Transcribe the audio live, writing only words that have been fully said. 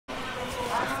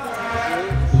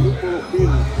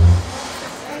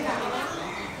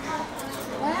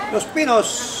Los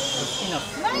Pinos.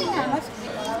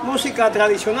 Música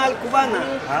tradicional cubana.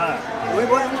 Ah. Muy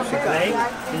buena música. Play?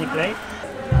 Can you play?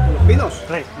 Los Pinos.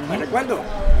 Play. ¿Me recuerdo?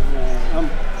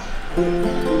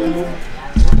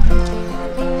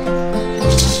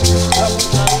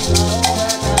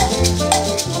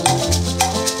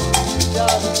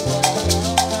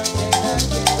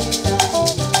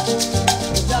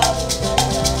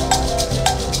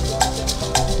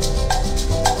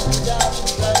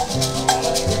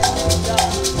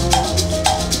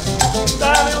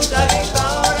 Dame un traguito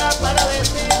ahora para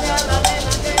decirle a la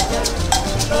nena que ya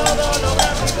todo lo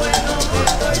grande y bueno que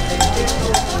estoy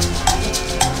sintiendo.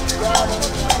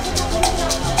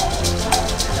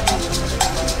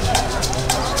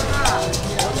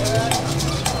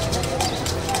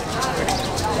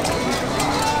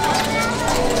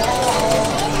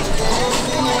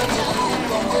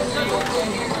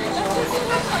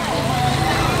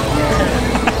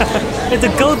 It's a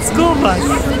goat school bus.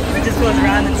 It just goes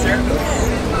around in circles.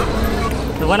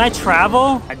 When I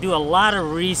travel, I do a lot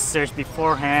of research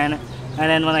beforehand, and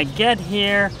then when I get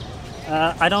here,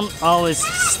 I don't always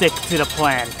stick to the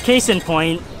plan. Case in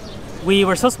point, we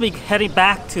were supposed to be heading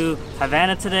back to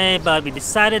Havana today, but we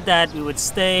decided that we would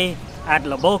stay at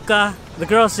La Boca. The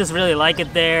girls just really like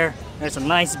it there. There's a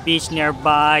nice beach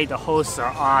nearby. The hosts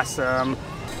are awesome.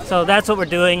 So that's what we're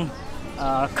doing.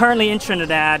 Currently in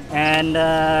Trinidad, and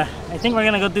I think we're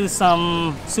gonna go do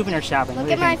some souvenir shopping.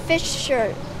 Look at my fish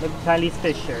shirt. Look at Kylie's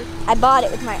fish shirt. I bought it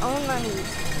with my own money.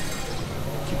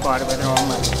 She bought it with her own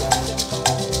money.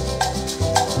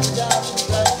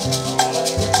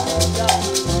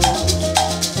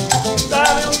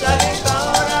 Dame un traguito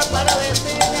ahora para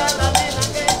decirle a la nena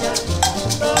que ya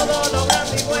todo lo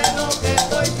grande y bueno que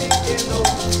estoy sintiendo.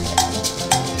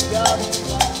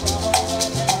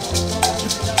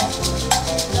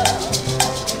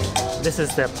 This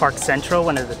is the Park Central,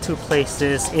 one of the two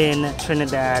places in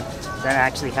Trinidad that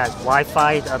actually has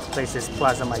Wi-Fi. The other place is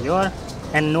Plaza Mayor.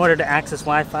 And in order to access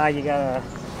Wi-Fi, you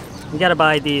gotta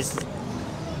buy these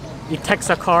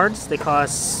Utexa cards. They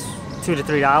cost $2 to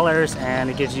 $3, and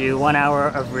it gives you 1 hour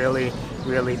of really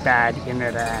bad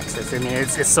internet access. I mean,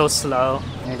 it's so slow.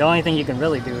 I mean, the only thing you can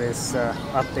really do is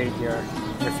update your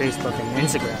Facebook and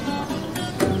Instagram,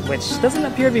 which doesn't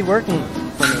appear to be working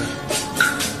for me.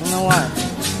 I don't know why.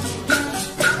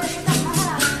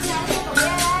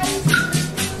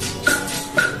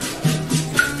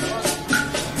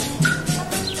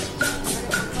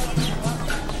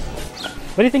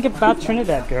 What do you think about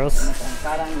Trinidad, girls?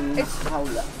 It's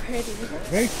pretty.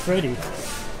 Very pretty.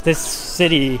 This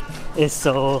city is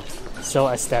so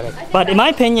aesthetic. But in my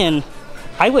opinion,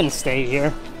 I wouldn't stay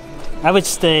here. I would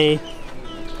stay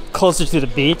closer to the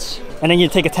beach, and then you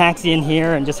take a taxi in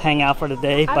here and just hang out for the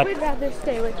day. I But would rather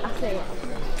stay with Aseo.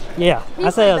 yeah,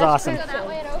 Aseo is awesome. That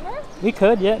way and over? We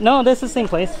could, yeah. No, this is the same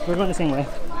place. We're going the same way.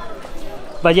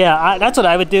 But yeah, that's what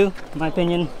I would do, in my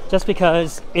opinion, just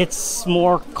because it's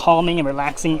more calming and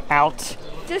relaxing out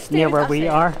Just near where we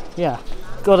are. Yeah,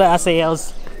 go to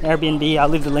Asael's Airbnb. I'll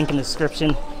leave the link in the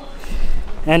description,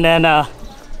 and then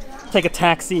take a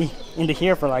taxi into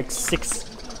here for like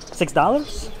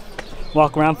 $6.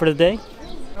 Walk around for the day.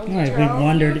 All right, we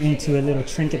wandered into a little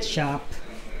trinket shop.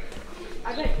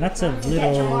 Lots of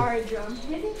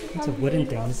wooden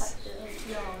things.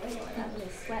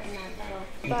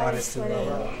 He brought us to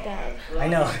I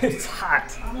know, it's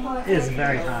hot. It is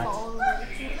very hot.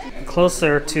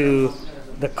 Closer to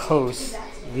the coast,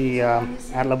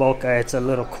 at La Boca, it's a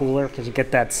little cooler because you get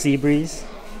that sea breeze.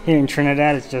 Here in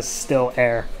Trinidad, it's just still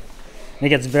air. It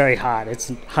gets very hot.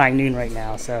 It's high noon right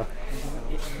now, so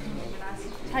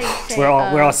we're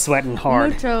all sweating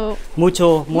hard.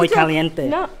 Muy caliente.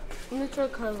 No, mucho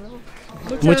calor.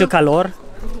 Mucho calor.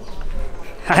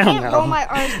 I don't know. Roll my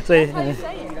R's. So,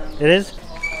 it is.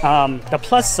 The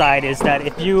plus side is that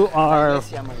if you are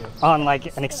on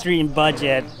like an extreme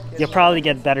budget, you'll probably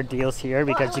get better deals here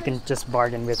because you can just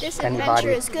bargain with This anybody.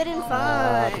 adventure is good and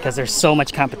fun. Because there's so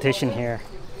much competition here.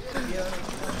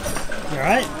 You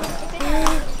alright?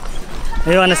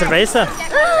 You want a cerveza?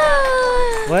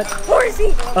 What?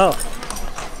 Horsey! Oh.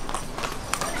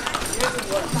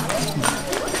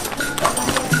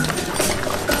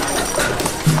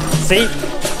 See?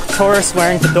 Tourists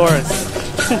wearing fedoras.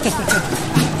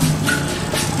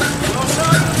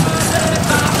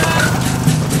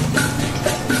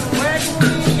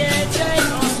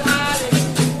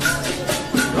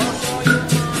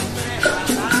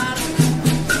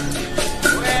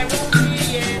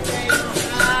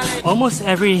 Almost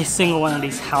every single one of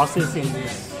these houses in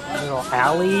these little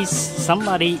alleys,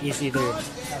 somebody is either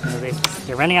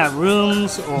They're renting out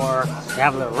rooms, or they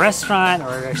have a little restaurant,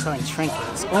 or they're selling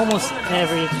trinkets. Almost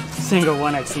every single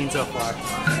one I've seen so far.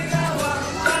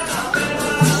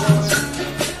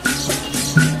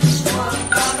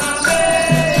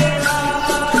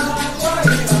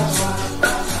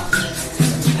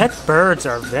 Pet birds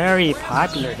are very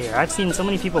popular here. I've seen so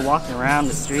many people walking around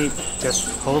the street just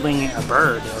holding a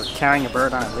bird or carrying a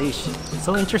bird on a leash. It's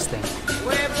so interesting.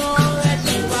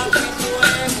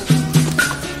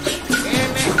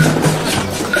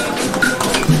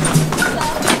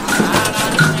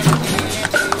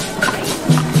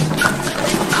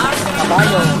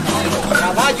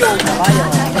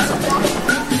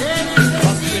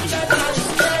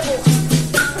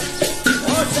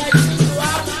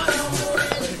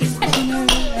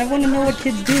 I want to know what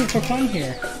kids do for fun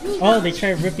here. Oh, they try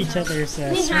to rip each other's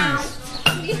strings.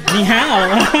 Ni hao.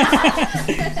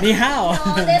 Ni hao.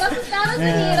 De los Estados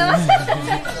Unidos.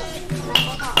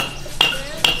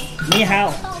 Ni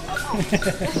hao.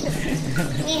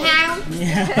 Ni hao. Ni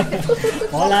hao.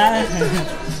 Hola.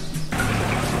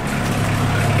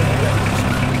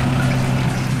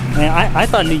 I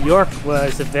thought New York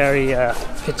was a very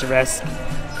picturesque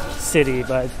city,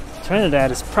 but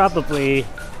Trinidad is probably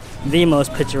the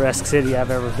most picturesque city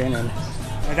I've ever been in.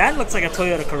 Now that looks like a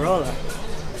Toyota Corolla.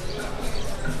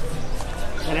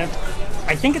 And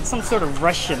I think it's some sort of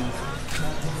Russian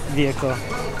vehicle.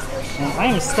 And I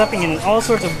am stepping in all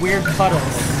sorts of weird puddles.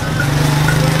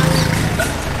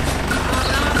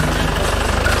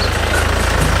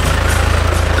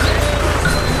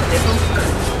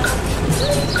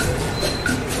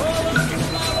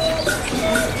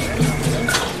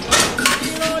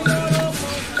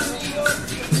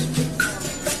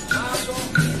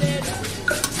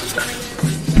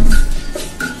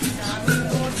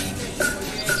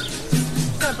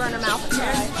 Burn them out.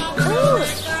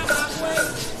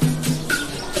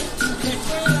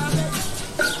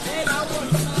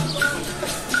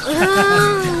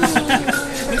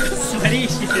 Sweaty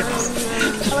ships.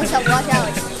 Watch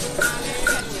out.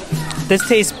 This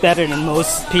tastes better than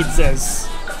most pizzas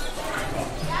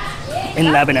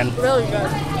in Lebanon. Really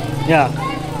good. Yeah.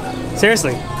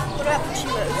 Seriously. What about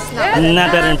Pachilos?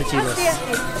 Not better than Pachilos.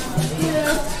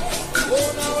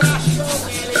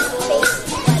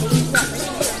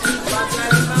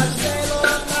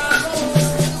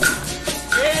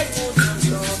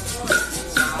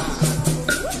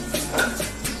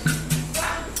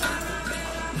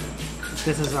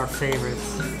 This is our favorite.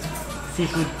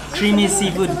 Seafood, creamy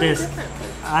seafood bisque.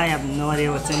 I have no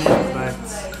idea what's in it, but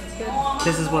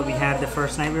this is what we had the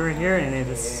first night we were here, and it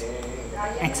is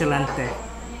excelente.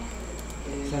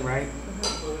 Is that right?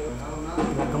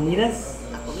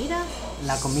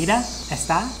 La comida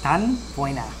está tan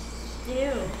buena.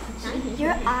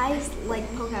 Your eyes like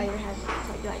poke out of your head.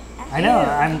 Like, I know,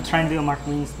 I'm trying to do a Mark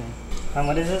Wiens thing. And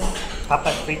what is this?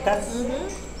 Papas fritas?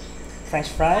 French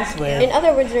fries with... in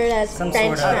other words, they're as some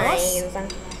French sort of fries.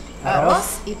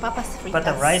 arroz. Y papas fritas. But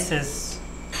the rice is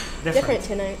different.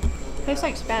 Tonight. Tastes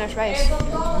like Spanish rice.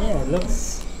 Yeah, it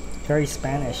looks very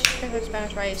Spanish. Tastes like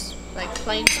Spanish rice. Like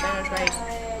plain Spanish rice.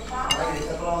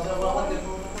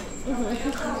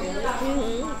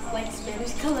 Like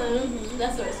Spanish cologne.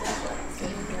 That's what it's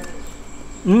like.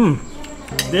 Mmm.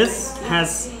 This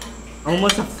has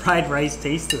almost a fried rice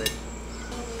taste to it.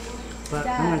 But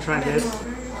I'm gonna try this.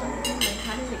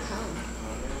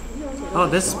 Oh,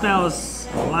 this smells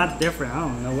a lot different. I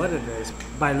don't know what it is.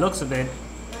 By the looks of it,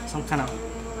 some kind of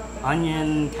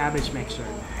onion cabbage mixture.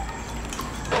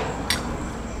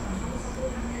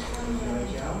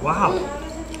 Wow.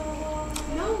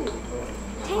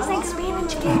 Tastes like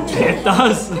Spanish kimchi. It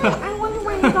does. I wonder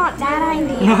where you got that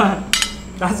idea.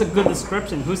 That's a good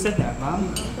description. Who said that,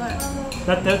 Mom?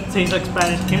 That tastes like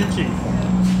Spanish kimchi.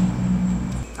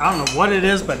 I don't know what it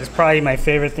is, but it's probably my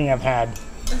favorite thing I've had.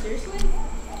 Seriously?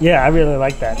 Yeah, I really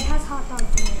like that. It has hot dogs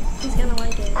in it. He's gonna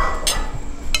like it.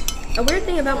 A weird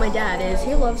thing about my dad is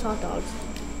he loves hot dogs.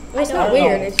 Well, it's not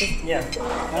weird, it's just... Yeah,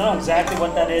 I don't know exactly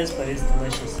what that is, but it's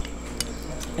delicious.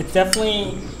 It's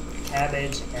definitely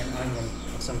cabbage and onion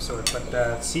of some sort, but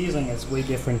the seasoning is way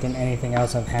different than anything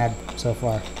else I've had so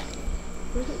far.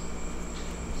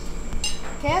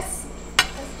 ¿Qué es?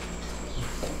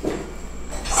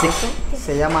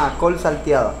 Se llama col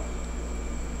salteada.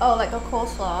 Oh, like a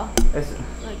coleslaw. Es,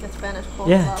 Like a Spanish coleslaw.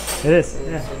 Yeah, it is.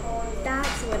 Yeah.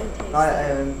 That's what it tastes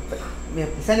like. ¿Me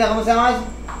enseña cómo se llama eso?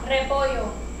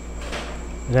 Repollo.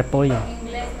 Repollo. En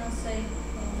inglés no sé.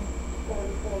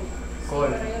 Col.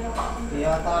 Y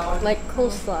ya estaba col. Like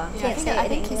coleslaw. Can't say I it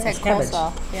think in he English. said It's cabbage.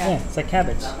 coleslaw. Yeah, it's like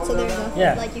cabbage. So there's no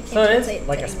Yeah, like you can't so it translate is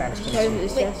like to a Spanish English.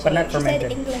 kimchi, It's but not She said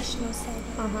fermented. English, no say.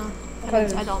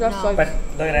 Because I don't that's know. like- But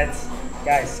look at that.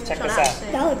 Guys, check this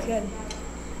out. That looks good.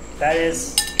 That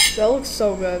is That looks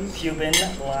so good. Cuban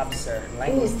lobster.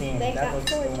 Langoustine. they That got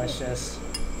looks fork. delicious.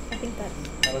 I think that's.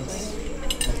 That looks,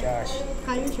 oh my gosh.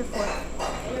 How use your fork?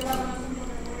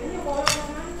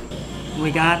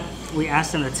 We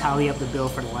asked them to tally up the bill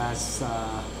for the last,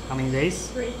 how many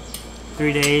days?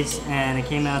 3 days, and it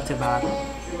came out to about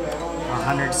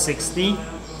 160.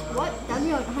 What? That'd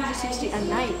be like 160 a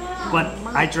night. But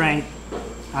I drank,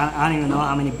 I don't even know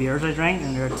how many beers I drank,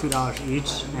 and they're $2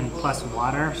 each, and plus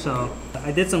water. So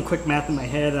I did some quick math in my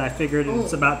head, and I figured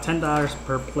it's about $10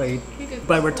 per plate.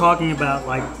 But we're talking about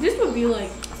like This would be like.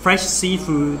 fresh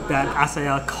seafood that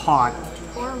Asael caught.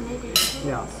 Or maybe.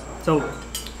 Yeah. So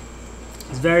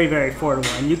it's very, very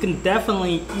affordable, and you can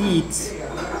definitely eat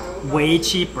way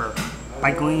cheaper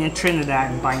by going in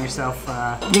Trinidad and buying yourself.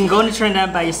 You can go into Trinidad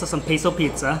and buy yourself some peso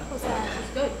pizza. What's that? It's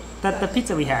good. The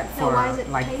pizza we had for why is it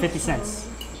like 50 peso? cents.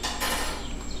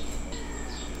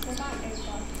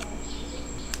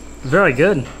 Very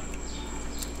good.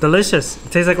 Delicious.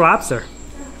 It tastes like lobster.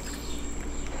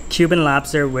 Cuban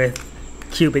lobster with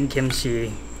Cuban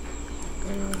kimchi.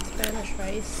 Spanish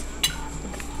rice.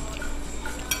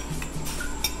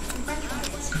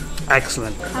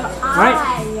 Excellent.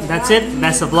 Alright, that's it.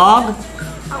 That's the vlog.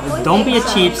 Don't be a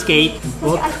cheapskate.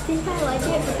 Book I think I like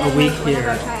it, but a then week like, here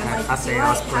whenever I try, I'm at like, Asael's why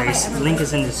have I place. ever Link been?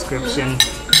 is in the description.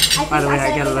 I By the think way,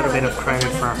 I get a think little bit of like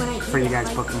credit when I eat for you it, guys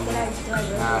like, booking did I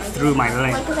really like it? through my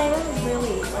link. Like, 'cause I never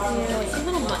really, like, It's a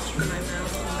little much for my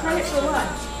mouth. credit for what?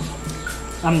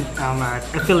 I'm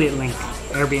affiliate link,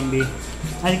 Airbnb.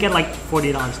 I get like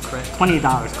 $40 credit,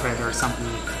 $20 credit or something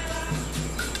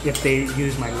if they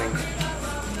use my link.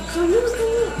 So use the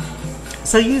link.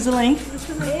 So use the link. Ew.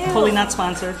 Totally not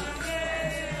sponsored.